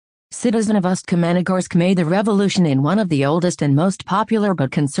citizen of Ust-Kamenogorsk made the revolution in one of the oldest and most popular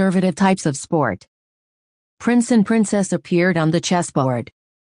but conservative types of sport. Prince and princess appeared on the chessboard.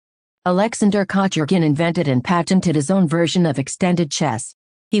 Alexander Kochurgin invented and patented his own version of extended chess.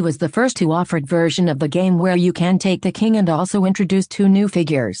 He was the first who offered version of the game where you can take the king and also introduce two new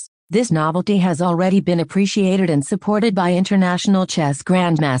figures. This novelty has already been appreciated and supported by international chess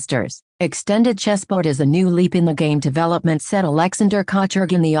grandmasters. Extended chessboard is a new leap in the game development, said Alexander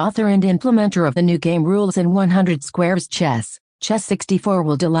Kochurgin, the author and implementer of the new game rules in 100 Squares Chess. Chess64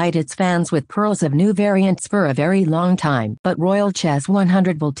 will delight its fans with pearls of new variants for a very long time. But Royal Chess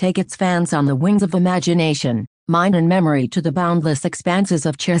 100 will take its fans on the wings of imagination, mind and memory to the boundless expanses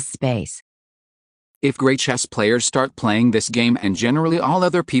of chess space. If great chess players start playing this game and generally all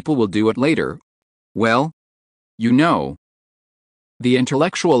other people will do it later, well, you know, the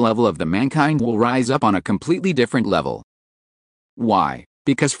intellectual level of the mankind will rise up on a completely different level. Why?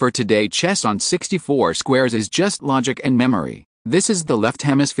 Because for today chess on 64 squares is just logic and memory. This is the left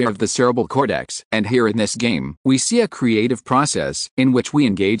hemisphere of the cerebral cortex, and here in this game, we see a creative process in which we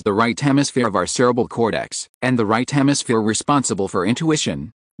engage the right hemisphere of our cerebral cortex, and the right hemisphere responsible for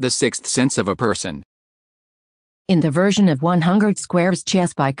intuition, the sixth sense of a person. In the version of 100 Squares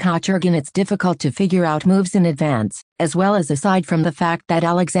Chess by Kochurgin, it's difficult to figure out moves in advance, as well as aside from the fact that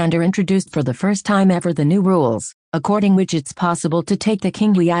Alexander introduced for the first time ever the new rules, according which it's possible to take the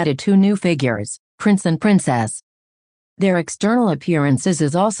king. We added two new figures, prince and princess. Their external appearances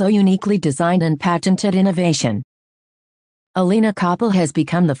is also uniquely designed and patented innovation. Alina Koppel has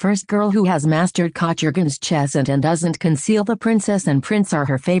become the first girl who has mastered Kochurgin's chess and doesn't conceal the princess and prince are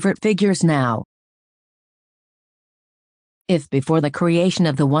her favorite figures now. If before the creation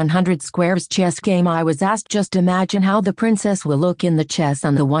of the 100 Squares chess game I was asked just imagine how the princess will look in the chess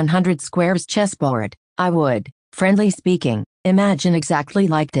on the 100 Squares chessboard, I would, friendly speaking, imagine exactly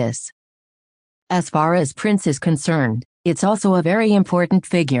like this. As far as prince is concerned, it's also a very important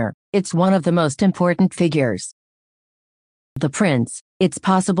figure. It's one of the most important figures. The prince, it's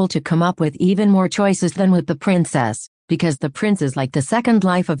possible to come up with even more choices than with the princess, because the prince is like the second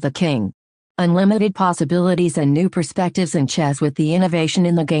life of the king. Unlimited possibilities and new perspectives in chess with the innovation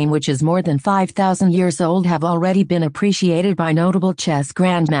in the game, which is more than 5,000 years old, have already been appreciated by notable chess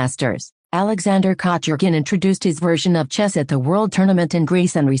grandmasters. Alexander Kochurgin introduced his version of chess at the World Tournament in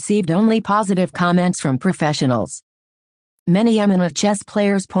Greece and received only positive comments from professionals. Many eminent chess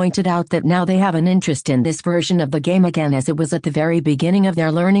players pointed out that now they have an interest in this version of the game again, as it was at the very beginning of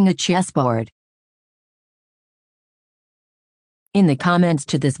their learning a chessboard. In the comments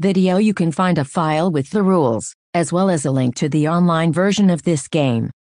to this video you can find a file with the rules, as well as a link to the online version of this game.